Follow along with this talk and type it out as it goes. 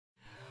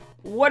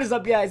What is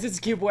up, guys? It's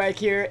CubeWack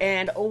here,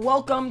 and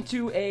welcome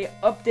to a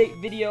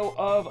update video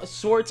of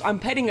sorts. I'm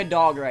petting a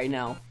dog right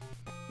now.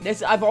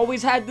 I've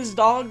always had this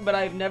dog, but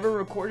I've never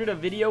recorded a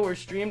video or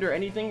streamed or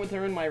anything with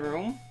her in my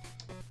room.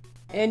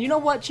 And you know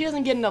what? She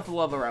doesn't get enough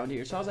love around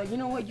here, so I was like, you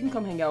know what? You can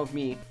come hang out with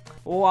me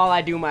while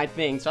I do my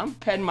thing. So I'm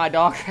petting my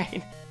dog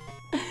right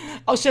now.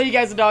 I'll show you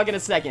guys the dog in a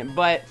second,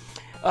 but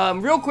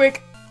real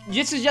quick,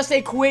 this is just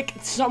a quick,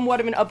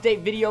 somewhat of an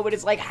update video, but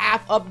it's like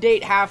half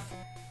update, half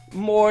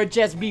more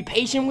just be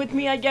patient with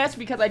me, I guess,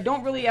 because I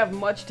don't really have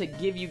much to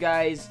give you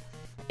guys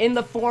in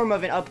the form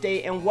of an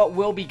update and what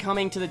will be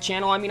coming to the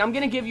channel. I mean, I'm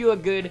gonna give you a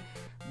good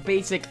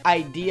basic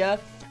idea,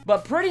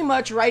 but pretty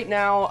much right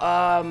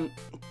now,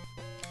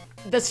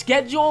 the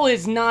schedule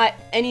is not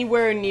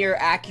anywhere near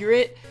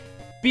accurate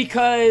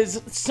because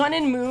Sun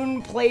and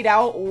Moon played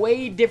out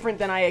way different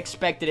than I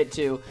expected it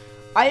to.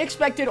 I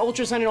expected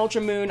Ultra Sun and Ultra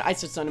Moon, I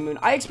said Sun and Moon,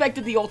 I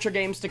expected the Ultra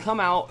games to come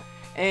out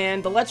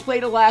and the Let's Play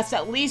to last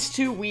at least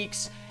 2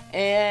 weeks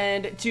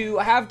and to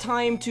have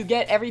time to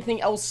get everything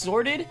else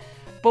sorted.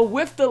 But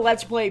with the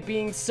Let's Play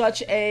being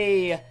such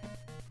a,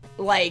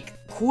 like,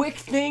 quick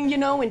thing, you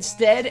know,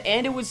 instead,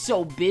 and it was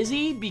so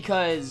busy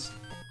because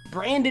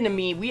Brandon and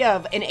me, we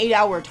have an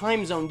 8-hour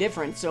time zone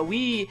difference, so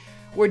we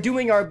were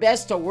doing our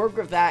best to work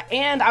with that,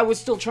 and I was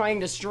still trying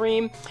to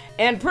stream,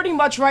 and pretty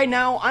much right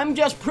now, I'm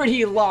just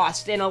pretty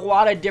lost in a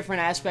lot of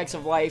different aspects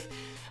of life.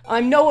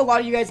 I know a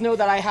lot of you guys know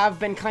that I have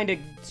been kind of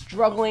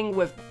struggling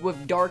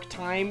with dark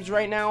times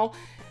right now.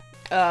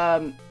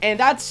 And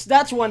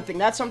that's one thing.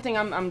 That's something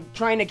I'm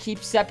trying to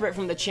keep separate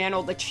from the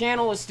channel. The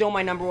channel is still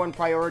my #1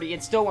 priority.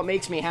 It's still what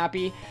makes me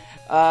happy.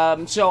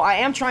 So I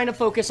am trying to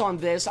focus on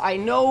this. I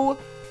know,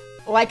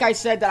 like I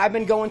said, that I've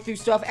been going through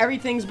stuff.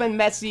 Everything's been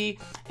messy,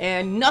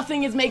 and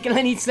nothing is making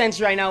any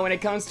sense right now when it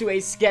comes to a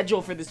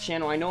schedule for this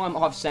channel. I know I'm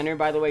off-center,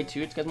 by the way,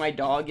 too. It's because my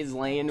dog is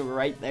laying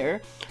right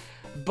there.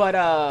 But,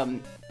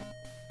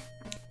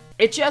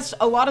 it just,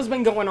 a lot has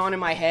been going on in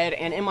my head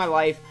and in my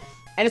life.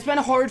 And it's been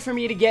hard for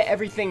me to get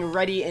everything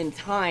ready in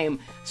time.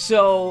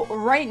 So,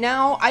 right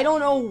now, I don't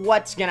know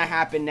what's gonna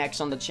happen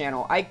next on the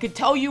channel. I could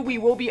tell you we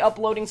will be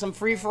uploading some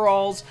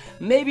free-for-alls,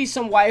 maybe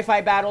some Wi-Fi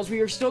battles. We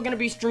are still gonna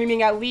be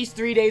streaming at least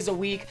 3 days a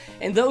week.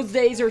 And those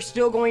days are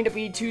still going to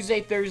be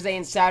Tuesday, Thursday,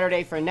 and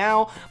Saturday for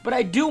now. But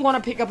I do want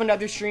to pick up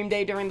another stream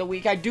day during the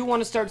week. I do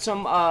want to start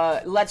some,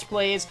 Let's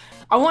Plays.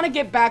 I want to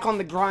get back on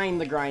the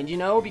grind, you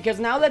know? Because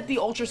now that the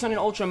Ultra Sun and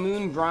Ultra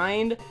Moon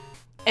grind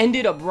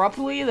ended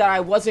abruptly that I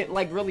wasn't,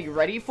 like, really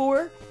ready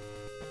for,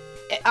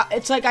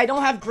 it's like I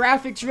don't have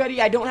graphics ready,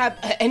 I don't have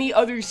any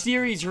other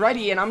series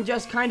ready, and I'm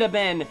just kind of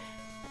been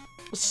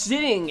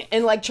sitting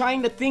and, like,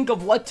 trying to think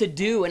of what to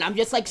do, and I'm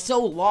just, like, so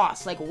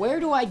lost. Like,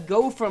 where do I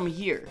go from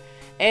here?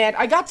 And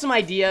I got some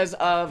ideas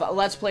of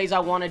Let's Plays I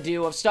want to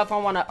do, of stuff I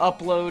want to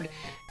upload,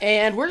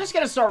 and we're just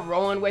going to start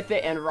rolling with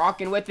it and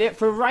rocking with it.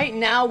 For right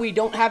now, we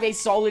don't have a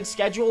solid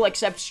schedule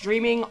except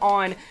streaming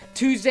on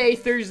Tuesday,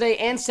 Thursday,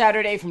 and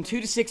Saturday from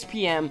 2 to 6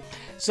 p.m.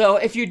 So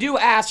if you do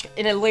ask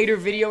in a later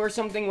video or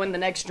something when the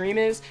next stream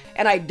is,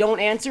 and I don't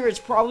answer, it's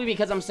probably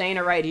because I'm saying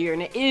it right here.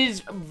 And it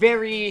is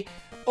very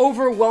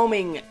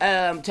overwhelming,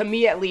 to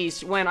me at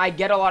least, when I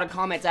get a lot of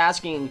comments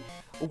asking,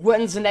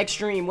 when's the next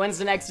stream, when's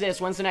the next this,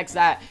 when's the next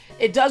that.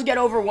 It does get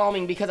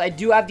overwhelming because I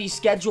do have the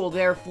schedule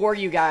there for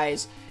you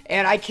guys,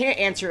 and I can't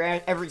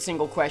answer every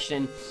single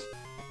question.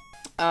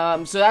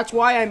 So that's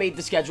why I made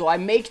the schedule. I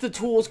make the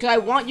tools because I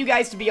want you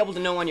guys to be able to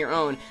know on your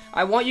own.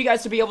 I want you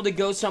guys to be able to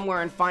go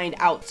somewhere and find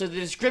out. So the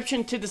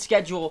description to the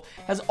schedule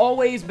has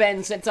always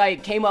been, since I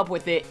came up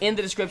with it, in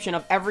the description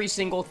of every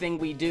single thing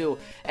we do.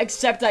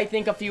 Except, I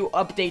think, a few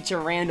updates or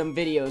random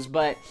videos,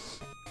 but,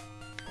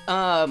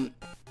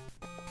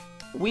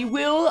 we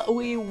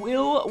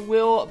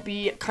will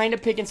be kind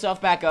of picking stuff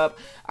back up.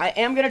 I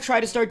am going to try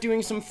to start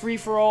doing some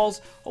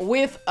free-for-alls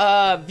with,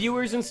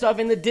 viewers and stuff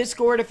in the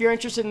Discord. If you're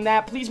interested in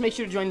that, please make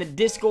sure to join the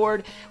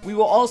Discord. We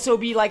will also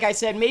be, like I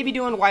said, maybe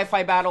doing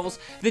Wi-Fi battles.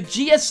 The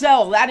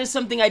GSL, that is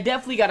something I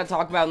definitely got to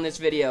talk about in this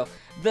video.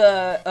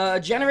 The,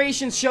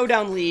 Generations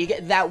Showdown League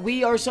that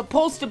we are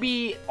supposed to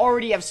be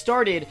already have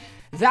started,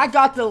 that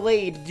got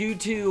delayed due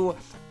to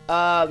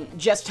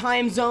just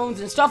time zones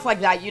and stuff like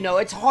that. You know,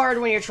 it's hard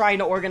when you're trying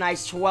to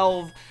organize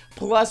 12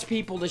 plus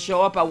people to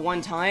show up at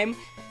one time.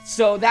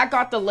 So that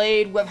got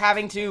delayed with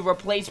having to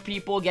replace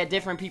people, get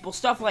different people,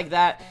 stuff like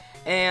that.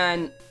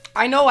 And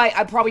I know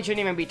I probably shouldn't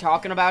even be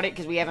talking about it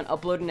because we haven't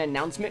uploaded an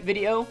announcement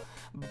video.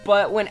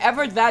 But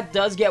whenever that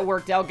does get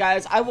worked out,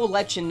 guys, I will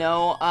let you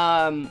know.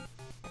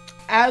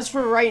 As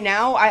for right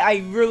now, I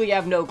really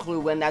have no clue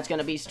when that's going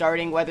to be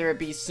starting, whether it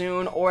be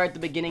soon or at the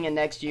beginning of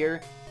next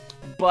year.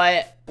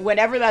 But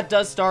whenever that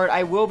does start,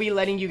 I will be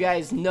letting you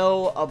guys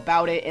know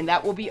about it, and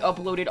that will be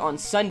uploaded on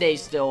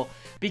Sundays still,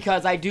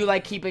 because I do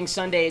like keeping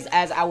Sundays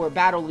as our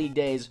Battle League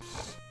days.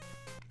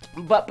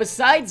 But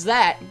besides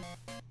that,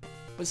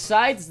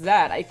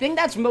 I think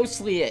that's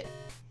mostly it.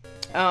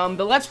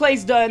 The Let's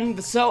Play's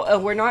done, so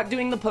we're not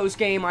doing the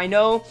post-game. I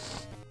know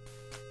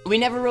we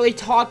never really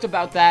talked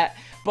about that,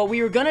 but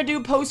we were gonna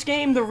do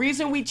post-game. The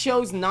reason we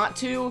chose not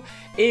to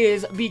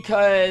is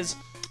because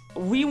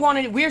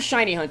we're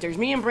shiny hunters.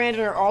 Me and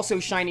Brandon are also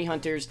shiny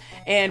hunters,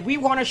 and we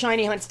want to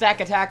shiny hunt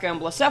Stakataka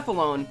and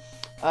Blacephalon,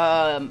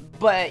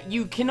 but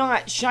you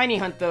cannot shiny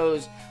hunt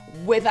those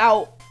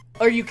without,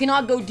 or you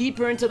cannot go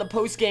deeper into the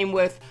post game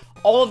with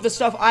all of the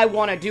stuff I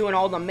want to do and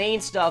all the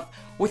main stuff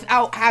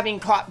without having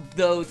caught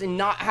those and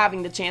not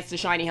having the chance to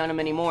shiny hunt them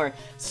anymore.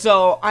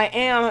 So I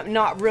am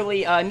not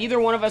really, neither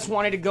one of us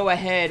wanted to go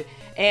ahead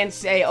and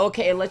say,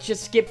 okay, let's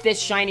just skip this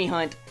shiny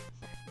hunt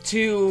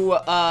to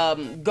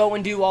go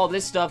and do all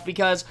this stuff,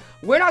 because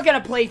we're not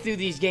going to play through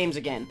these games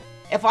again.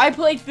 If I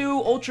play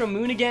through Ultra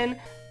Moon again,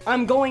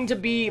 I'm going to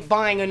be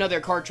buying another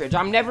cartridge.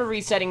 I'm never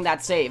resetting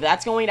that save.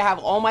 That's going to have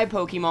all my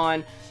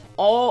Pokemon,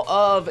 all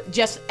of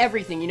just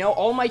everything, you know,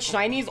 all my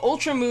shinies.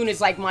 Ultra Moon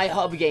is like my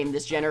hub game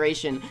this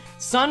generation.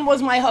 Sun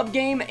was my hub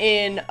game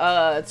in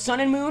Sun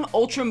and Moon.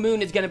 Ultra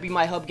Moon is going to be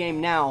my hub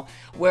game now,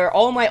 where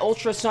all my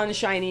Ultra Sun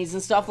shinies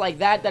and stuff like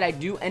that I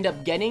do end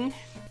up getting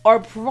are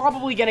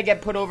probably going to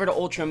get put over to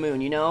Ultra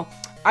Moon, you know?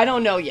 I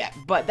don't know yet,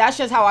 but that's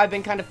just how I've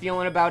been kind of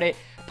feeling about it.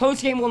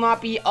 Post game will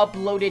not be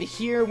uploaded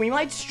here. We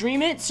might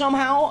stream it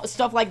somehow,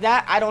 stuff like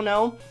that. I don't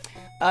know.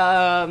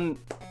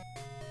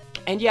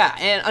 And yeah,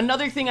 and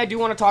another thing I do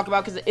want to talk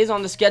about, because it is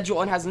on the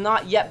schedule and has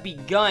not yet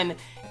begun,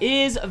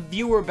 is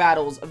viewer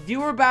battles.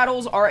 Viewer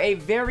battles are a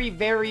very,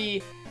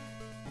 very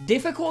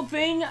difficult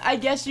thing, I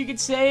guess you could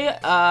say.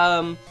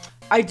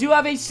 I do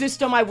have a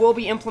system I will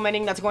be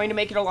implementing that's going to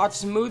make it a lot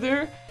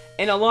smoother,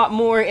 and a lot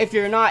more, if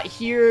you're not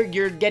here,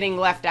 you're getting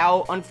left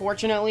out,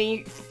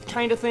 unfortunately,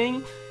 kind of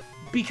thing.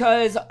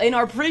 Because in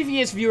our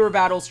previous viewer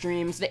battle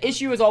streams, the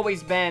issue has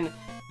always been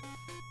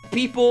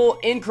people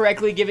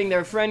incorrectly giving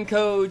their friend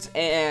codes,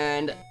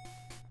 and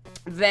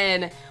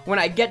then when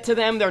I get to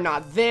them, they're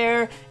not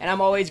there, and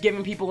I'm always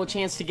giving people a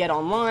chance to get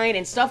online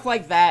and stuff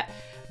like that.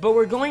 But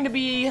we're going to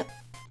be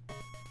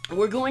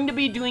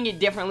doing it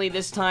differently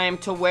this time,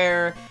 to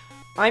where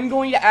I'm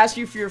going to ask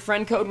you for your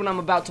friend code when I'm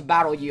about to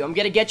battle you. I'm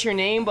going to get your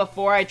name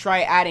before I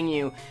try adding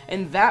you,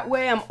 and that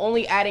way I'm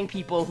only adding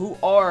people who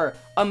are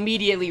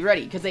immediately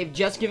ready, because they've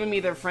just given me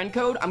their friend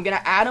code. I'm going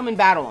to add them and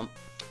battle them.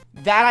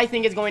 That, I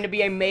think, is going to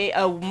be a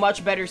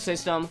much better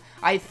system.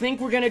 I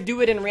think we're going to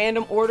do it in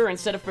random order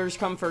instead of first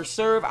come, first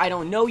serve. I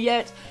don't know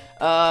yet,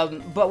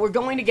 but we're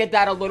going to get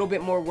that a little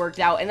bit more worked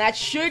out, and that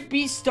should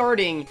be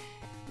starting,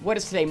 what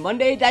is today,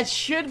 Monday? That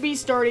should be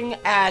starting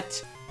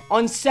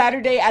on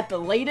Saturday at the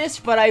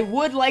latest, but I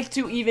would like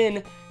to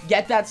even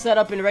get that set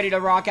up and ready to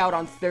rock out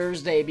on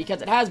Thursday,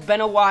 because it has been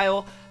a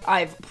while.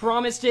 I've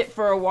promised it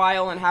for a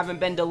while and haven't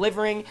been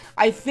delivering.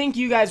 I think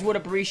you guys would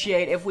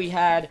appreciate if we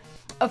had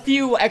a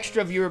few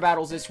extra viewer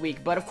battles this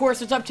week, but of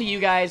course it's up to you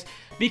guys,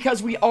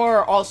 because we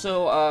are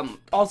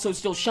also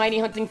still shiny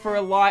hunting for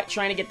a lot,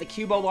 trying to get the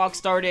Cubo lock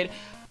started,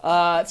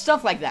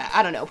 stuff like that.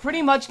 I don't know.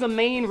 Pretty much the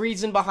main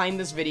reason behind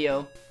this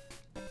video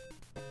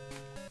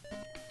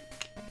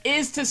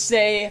is to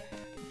say,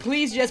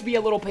 please just be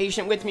a little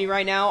patient with me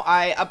right now.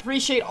 I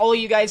appreciate all of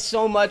you guys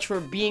so much for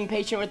being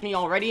patient with me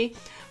already,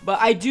 but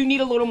I do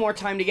need a little more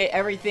time to get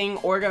everything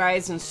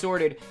organized and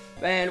sorted.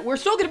 And we're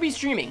still going to be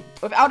streaming,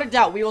 without a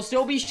doubt. We will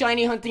still be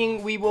shiny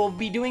hunting, we will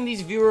be doing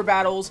these viewer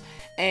battles,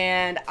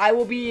 and I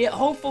will be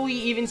hopefully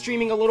even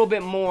streaming a little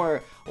bit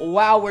more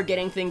while we're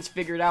getting things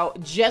figured out,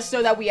 just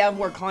so that we have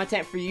more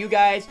content for you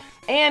guys.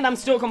 And I'm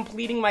still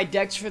completing my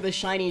decks for the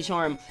shiny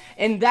charm,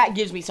 and that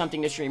gives me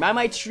something to stream. I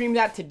might stream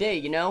that today,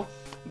 you know?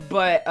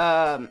 But,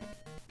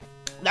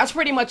 that's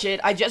pretty much it.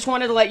 I just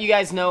wanted to let you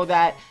guys know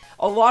that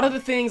a lot of the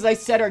things I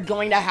said are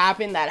going to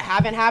happen that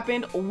haven't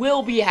happened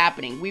will be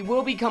happening. We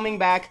will be coming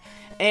back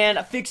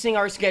and fixing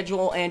our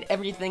schedule and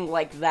everything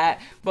like that.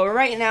 But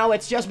right now,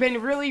 it's just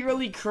been really,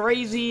 really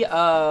crazy,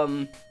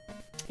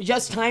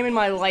 just time in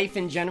my life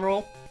in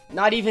general.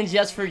 Not even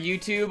just for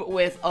YouTube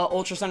with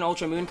Ultra Sun and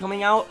Ultra Moon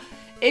coming out.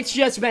 It's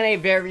just been a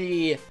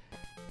very...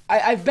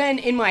 I've been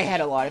in my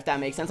head a lot, if that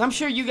makes sense. I'm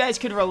sure you guys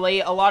could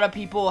relate. A lot of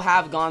people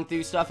have gone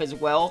through stuff as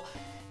well.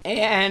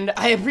 And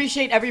I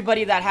appreciate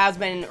everybody that has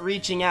been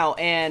reaching out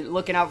and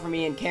looking out for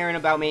me and caring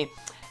about me.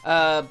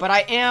 But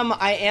I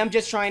am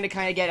just trying to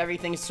kind of get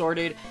everything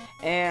sorted.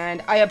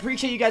 And I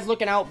appreciate you guys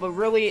looking out, but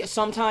really,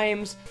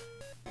 sometimes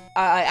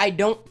I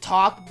don't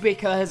talk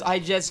because I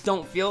just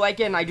don't feel like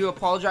it, and I do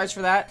apologize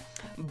for that.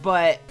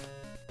 But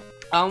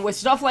with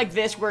stuff like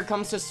this, where it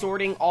comes to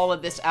sorting all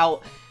of this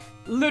out,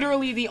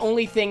 literally the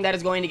only thing that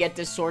is going to get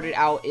this sorted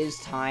out is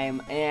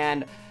time.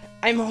 And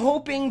I'm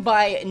hoping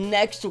by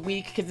next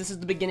week, because this is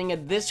the beginning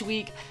of this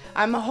week,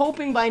 I'm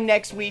hoping by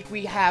next week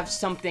we have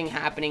something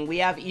happening. We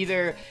have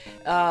either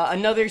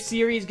another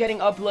series getting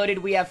uploaded,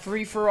 we have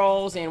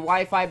free-for-alls and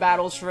Wi-Fi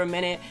battles for a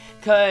minute,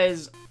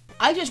 because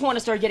I just want to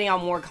start getting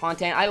out more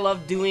content. I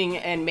love doing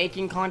and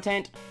making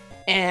content,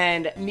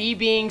 and me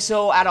being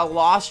so at a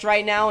loss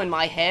right now in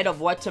my head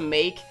of what to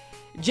make,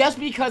 just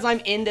because I'm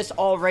in this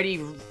already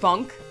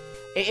funk,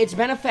 it's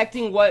been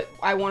affecting what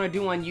I want to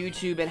do on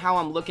YouTube and how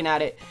I'm looking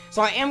at it.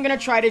 So I am going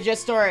to try to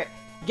just start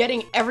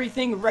getting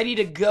everything ready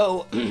to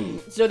go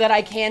so that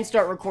I can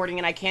start recording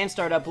and I can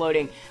start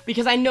uploading.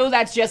 Because I know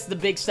that's just the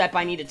big step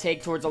I need to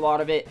take towards a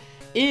lot of it,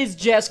 is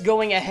just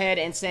going ahead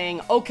and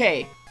saying,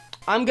 okay,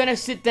 I'm gonna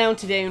sit down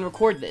today and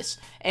record this.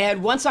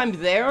 And once I'm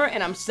there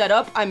and I'm set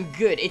up, I'm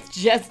good. It's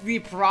just the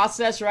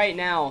process right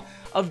now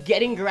of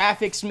getting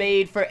graphics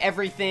made for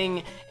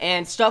everything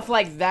and stuff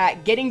like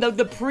that. Getting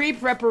the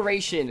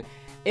pre-preparation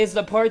is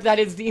the part that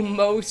is the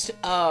most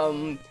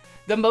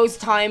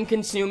time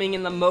consuming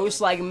and the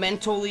most, like,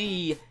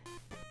 mentally,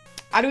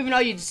 I don't even know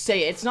how you'd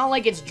say it. It's not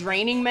like it's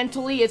draining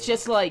mentally, it's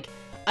just like,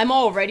 I'm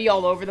already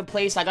all over the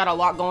place. I got a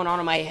lot going on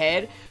in my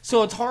head,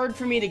 so it's hard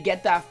for me to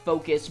get that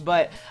focus,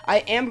 but I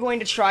am going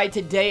to try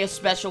today,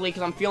 especially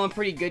because I'm feeling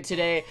pretty good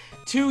today,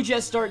 to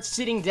just start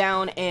sitting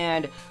down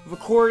and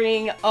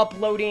recording,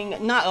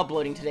 not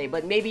uploading today,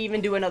 but maybe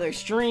even do another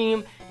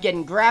stream,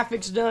 getting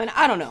graphics done.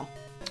 I don't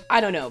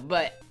know,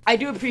 but I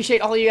do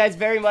appreciate all of you guys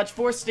very much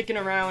for sticking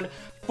around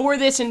for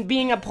this and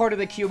being a part of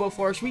the Cubo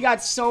Force. We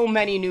got so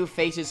many new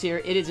faces here,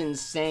 it is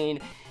insane.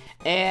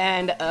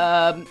 And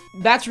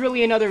that's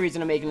really another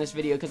reason I'm making this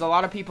video, because a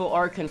lot of people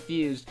are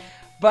confused.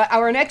 But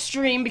our next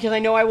stream, because I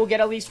know I will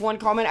get at least one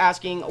comment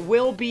asking,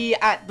 will be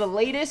at the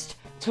latest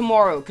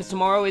tomorrow, because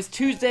tomorrow is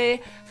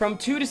Tuesday from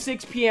 2 to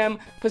 6 p.m.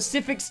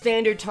 Pacific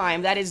Standard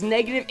Time. That is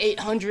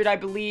 -800, I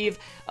believe,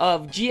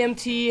 of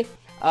GMT.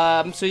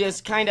 So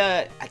just kind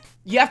of,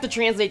 you have to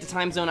translate the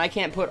time zone. I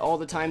can't put all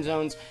the time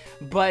zones,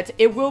 but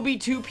it will be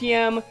 2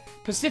 p.m.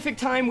 Pacific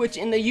time, which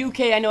in the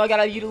UK, I know I got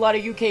a lot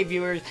of UK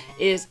viewers,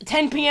 is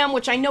 10 p.m.,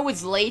 which I know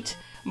is late,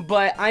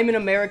 but I'm in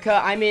America.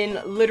 I'm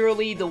in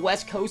literally the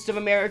west coast of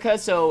America,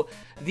 so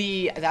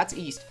that's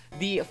east.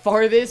 The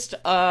farthest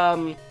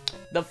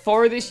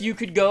you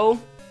could go,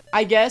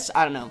 I guess.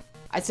 I don't know.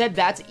 I said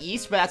that's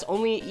east, but that's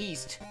only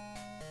east.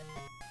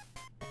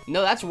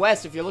 No, that's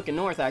west if you're looking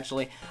north,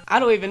 actually. I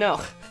don't even know.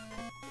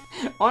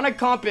 On a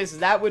compass,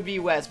 that would be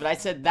west, but I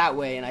said that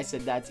way, and I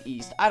said that's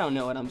east. I don't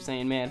know what I'm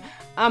saying, man.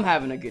 I'm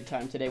having a good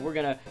time today. We're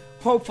gonna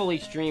hopefully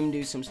stream,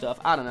 do some stuff.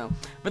 I don't know.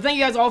 But thank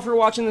you guys all for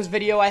watching this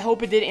video. I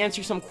hope it did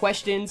answer some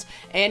questions.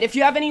 And if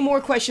you have any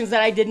more questions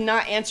that I did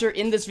not answer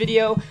in this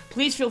video,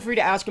 please feel free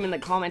to ask them in the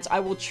comments. I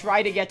will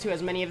try to get to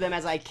as many of them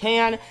as I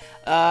can,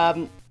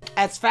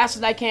 as fast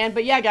as I can.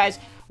 But yeah, guys,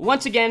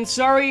 once again,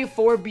 sorry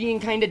for being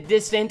kind of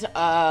distant,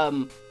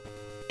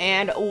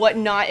 and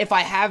whatnot. If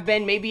I have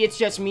been, maybe it's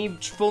just me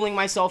fooling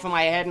myself in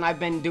my head and I've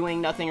been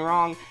doing nothing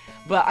wrong,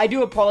 but I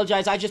do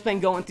apologize. I've just been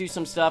going through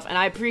some stuff, and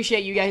I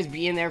appreciate you guys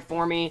being there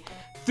for me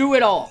through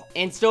it all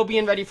and still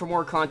being ready for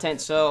more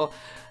content. So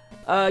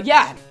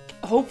yeah,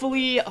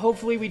 hopefully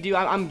we do.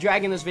 I'm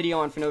dragging this video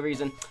on for no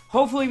reason.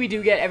 Hopefully we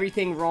do get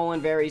everything rolling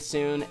very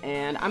soon,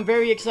 and I'm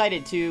very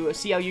excited to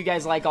see how you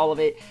guys like all of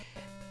it.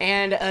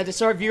 And to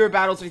start viewer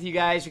battles with you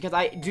guys, because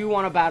I do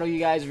want to battle you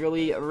guys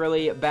really,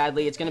 really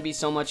badly. It's going to be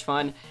so much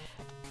fun.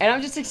 And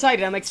I'm just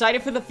excited. I'm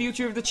excited for the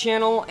future of the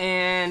channel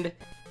and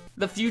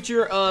the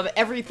future of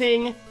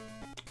everything.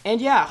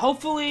 And yeah,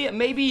 hopefully,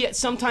 maybe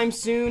sometime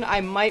soon,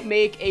 I might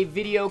make a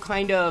video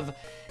kind of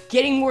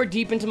getting more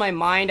deep into my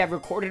mind. I've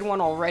recorded one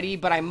already,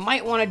 but I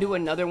might want to do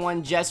another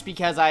one just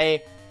because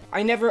I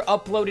never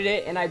uploaded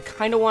it, and I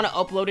kind of want to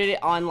upload it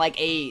on, like,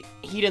 a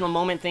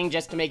heat-of-the-moment thing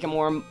just to make it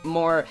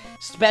more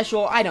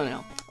special. I don't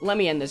know. Let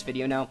me end this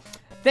video now.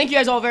 Thank you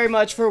guys all very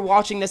much for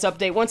watching this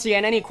update. Once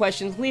again, any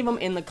questions, leave them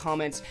in the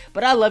comments.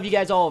 But I love you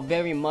guys all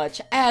very much.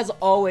 As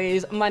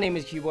always, my name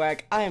is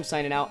Cuboac. I am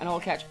signing out, and I'll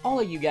catch all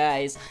of you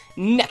guys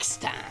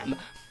next time.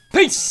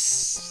 Peace!